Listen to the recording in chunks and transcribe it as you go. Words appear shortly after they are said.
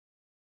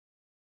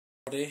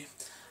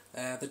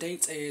The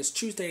date is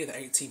Tuesday the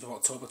 18th of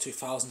October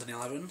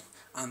 2011,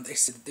 and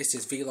this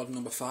is vlog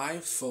number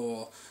 5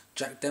 for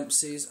Jack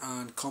Dempsey's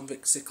and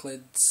Convict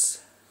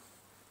Cichlid's.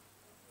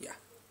 Yeah,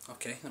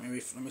 okay, let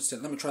me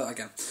try that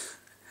again.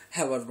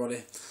 Hello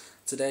everybody,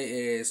 today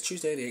is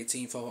Tuesday the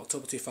 18th of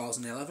October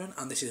 2011,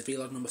 and this is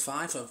vlog number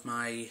 5 of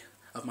my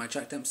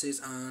Jack Dempsey's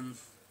and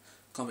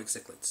Convict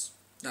Cichlid's.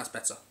 That's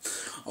better.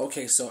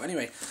 Okay, so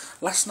anyway,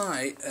 last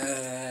night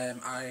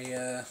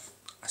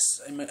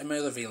in my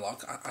other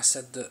vlog I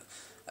said that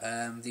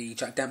the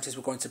Jack Dempsey's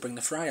were going to bring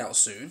the fry out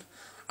soon,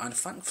 and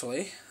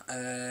thankfully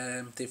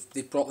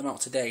they've brought them out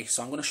today.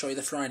 So I'm going to show you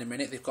the fry in a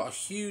minute. They've got a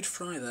huge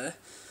fry there.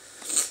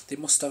 They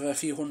must have a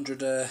few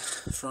hundred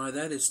fry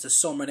there. There's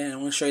so many, and I'm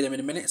going to show you them in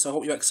a minute. So I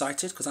hope you're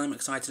excited, because I'm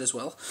excited as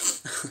well.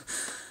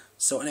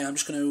 So anyway, I'm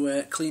just going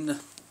to clean the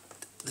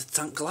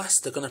tank glass.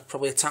 They're going to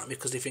probably attack me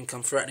because they think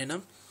I'm threatening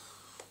them.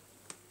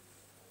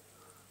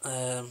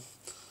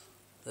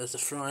 There's the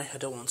fry. I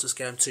don't want to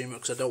scare them too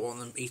much because I don't want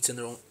them eating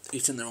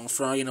their own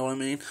fry, you know what I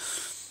mean?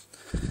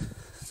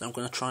 So I'm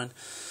going to try and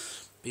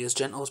be as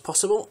gentle as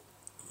possible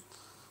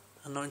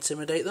and not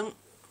intimidate them.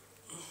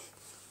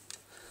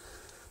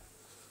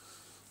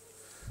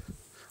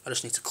 I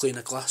just need to clean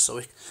the glass so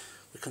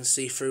we can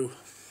see through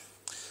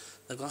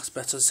the glass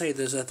better. As I say,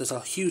 there's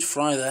a huge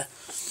fry there,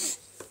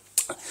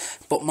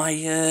 but my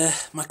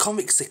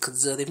Convict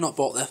Cichlid, they've not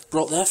brought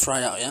their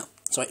fry out yet.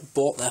 So I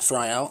bought their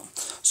fry out,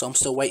 so I'm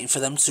still waiting for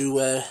them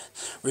to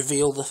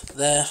reveal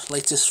their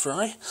latest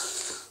fry.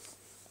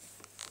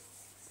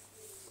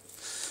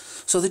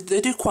 So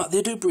they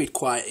do breed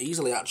quite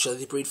easily, actually.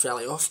 They breed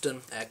fairly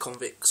often,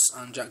 Convicts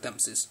and Jack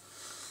Dempsey's.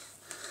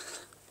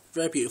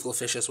 Very beautiful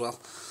fish as well.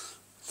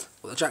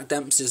 But the Jack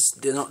Dempsey's,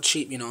 they're not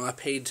cheap, you know. I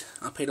paid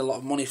a lot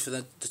of money for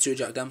the two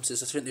Jack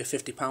Dempsey's. I think they were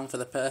 £50 for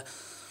the pair,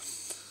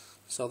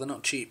 so they're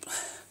not cheap.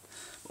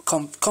 But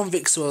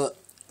Convicts were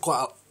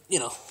quite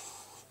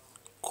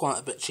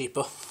a bit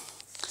cheaper.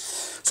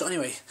 So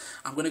anyway,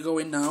 I'm going to go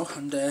in now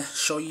and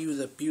show you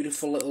the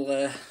beautiful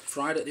little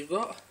fry that they've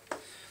got.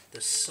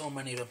 There's so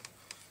many of them.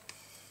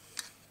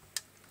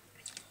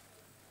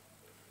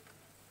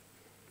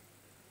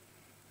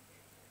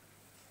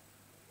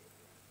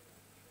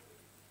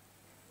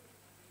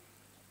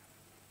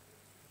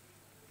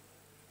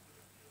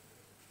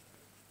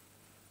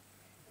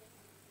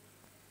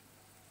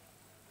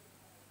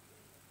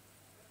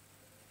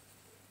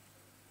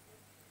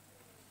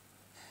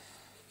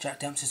 Jack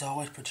Dempsey's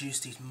always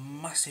produced these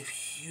massive,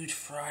 huge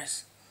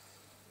fries.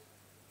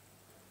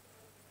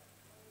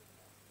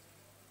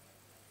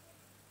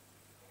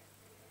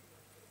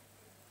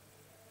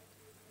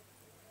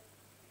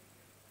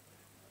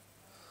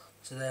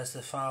 So there's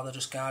the father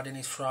just guarding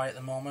his fry at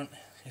the moment.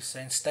 He's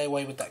saying, "Stay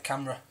away with that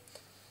camera."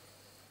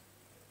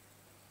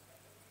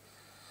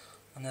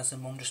 And there's the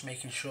mum just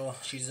making sure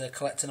she's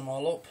collecting them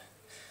all up.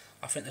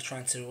 I think they're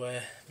trying to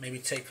maybe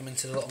take them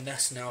into the little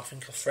nest now. I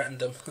think I've threatened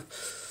them.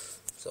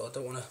 So I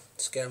don't want to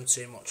scare them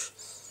too much.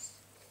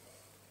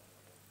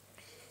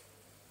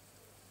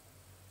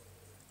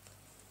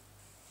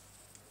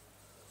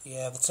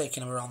 Yeah, they're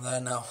taking them around there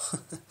now.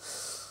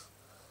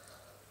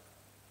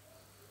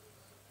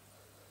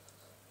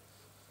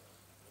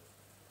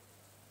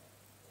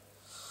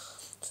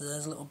 So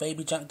there's little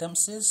baby Jack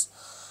Dempsey's.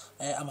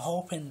 I'm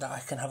hoping that I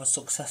can have a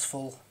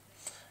successful...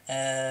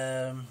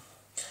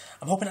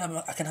 I'm hoping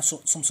I can have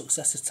some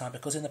success this time,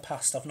 because in the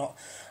past I've not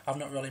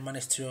really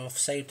managed to have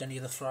saved any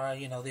of the fry.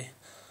 You know, they're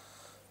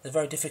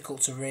very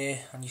difficult to rear,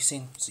 and you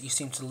seem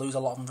to lose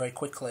a lot of them very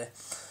quickly.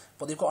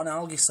 But they've got an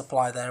algae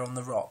supply there on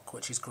the rock,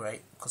 which is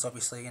great, because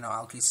obviously, you know,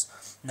 algae's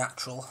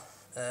natural,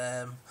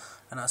 and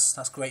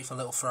that's great for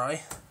little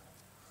fry.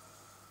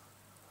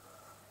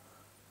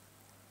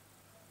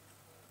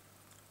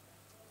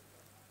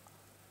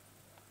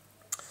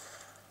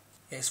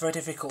 It's very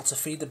difficult to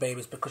feed the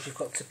babies because you've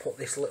got to put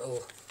these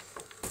little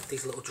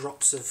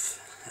drops of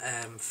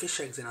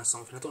fish eggs in or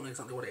something. I don't know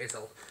exactly what it is.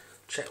 I'll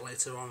check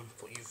later on.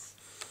 But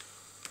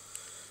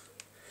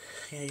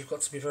you've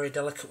got to be very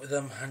delicate with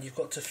them, and you've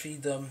got to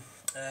feed them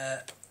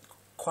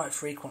quite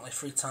frequently,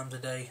 3 times a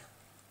day.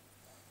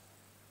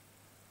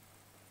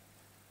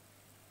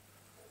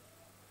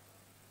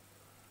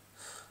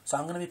 So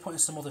I'm going to be putting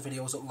some other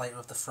videos up later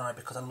of the fry,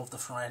 because I love the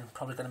fry, and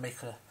probably going to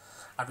make a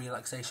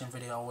relaxation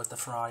video with the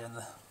fry and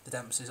the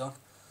Dempsey's on.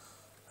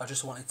 I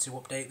just wanted to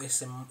update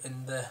this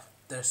in the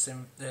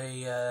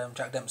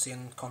Jack Dempsey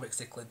and Convict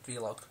Cichlid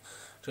vlog,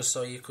 just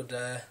so you could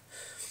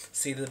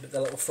see the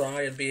little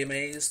fry and be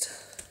amazed.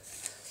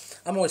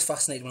 I'm always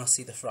fascinated when I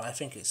see the fry. I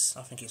think it's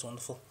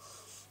wonderful.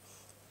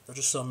 There's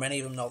just so many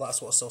of them now.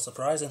 That's what's so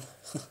surprising.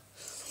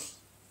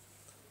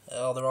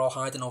 Oh, they're all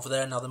hiding over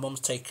there now. The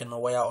mum's taken them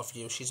away out of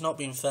view. She's not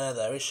being fair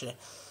there, is she?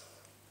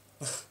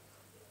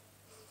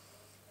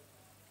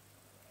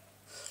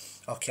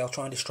 Okay, I'll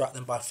try and distract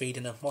them by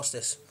feeding them. What's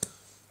this?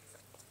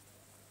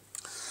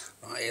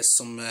 Right, here's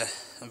some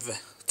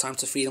time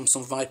to feed them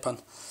some Vipan.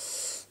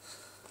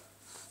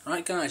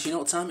 Right, guys, you know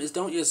what time it is,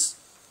 don't you? It's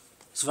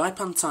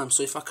Vipan time.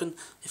 So if I can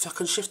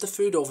shift the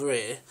food over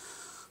here,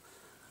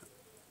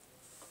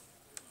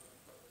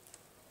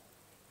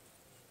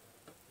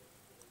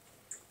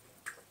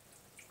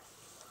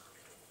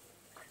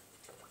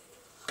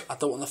 I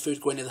don't want the food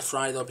going near the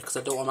fry though, because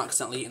I don't want them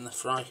accidentally eating the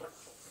fry.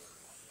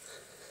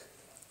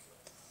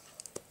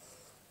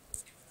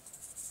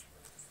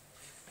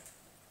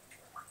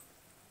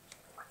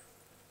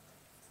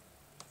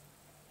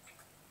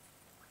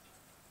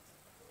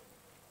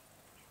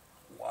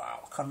 Wow,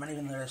 look how many of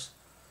them there is.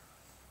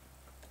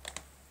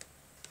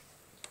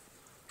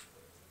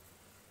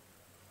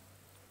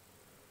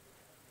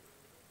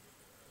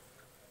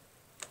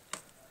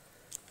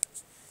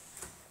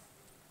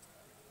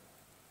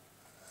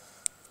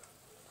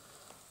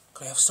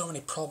 I have so many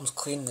problems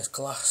cleaning this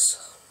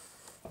glass.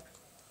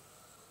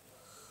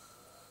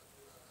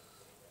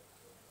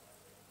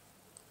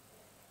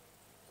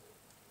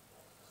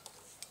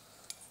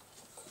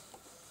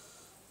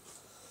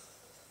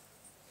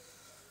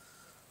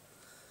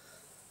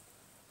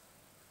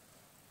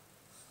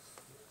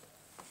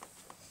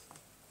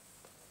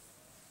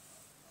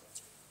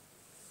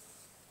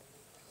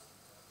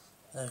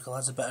 There we go,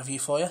 that's a better view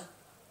for you.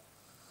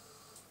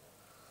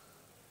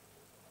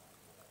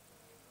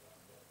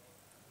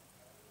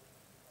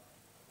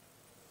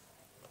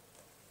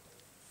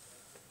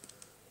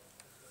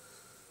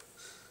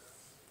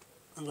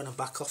 I'm going to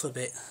back off a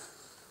bit.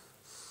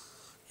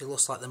 It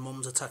looks like the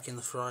mum's attacking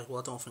the fry.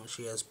 Well, I don't think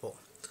she is, but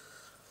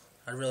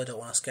I really don't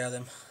want to scare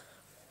them.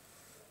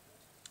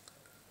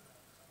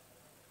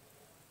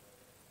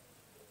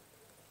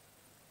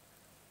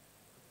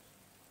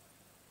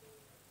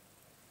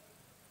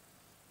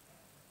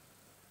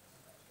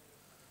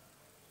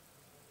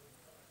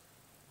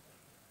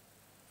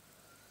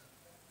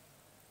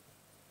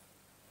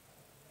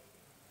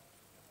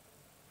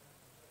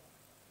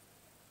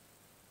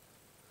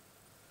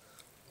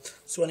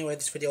 So anyway,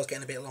 this video is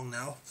getting a bit long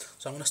now,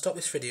 so I'm going to stop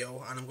this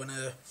video and I'm going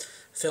to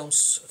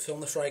film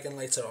the fry again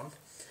later on.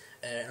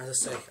 And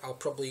as I say, I'll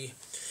probably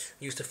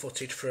use the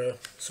footage for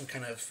some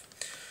kind of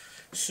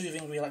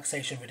soothing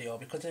relaxation video,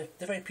 because they're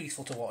very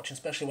peaceful to watch,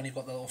 especially when you've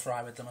got the little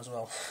fry with them as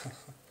well.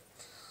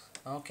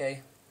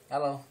 Okay,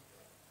 hello.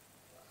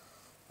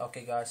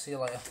 Okay guys, see you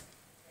later.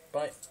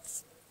 Bye.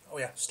 Oh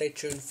yeah, stay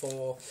tuned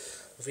for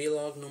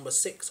vlog number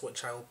 6,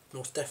 which I'll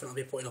most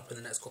definitely be putting up in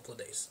the next couple of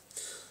days.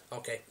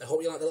 Okay, I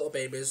hope you like the little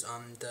babies,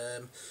 and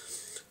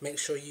make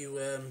sure you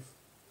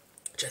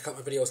check out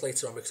my videos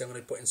later on, because I'm going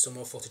to be putting some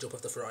more footage up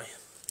of the fry.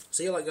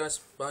 See you later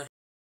guys, bye.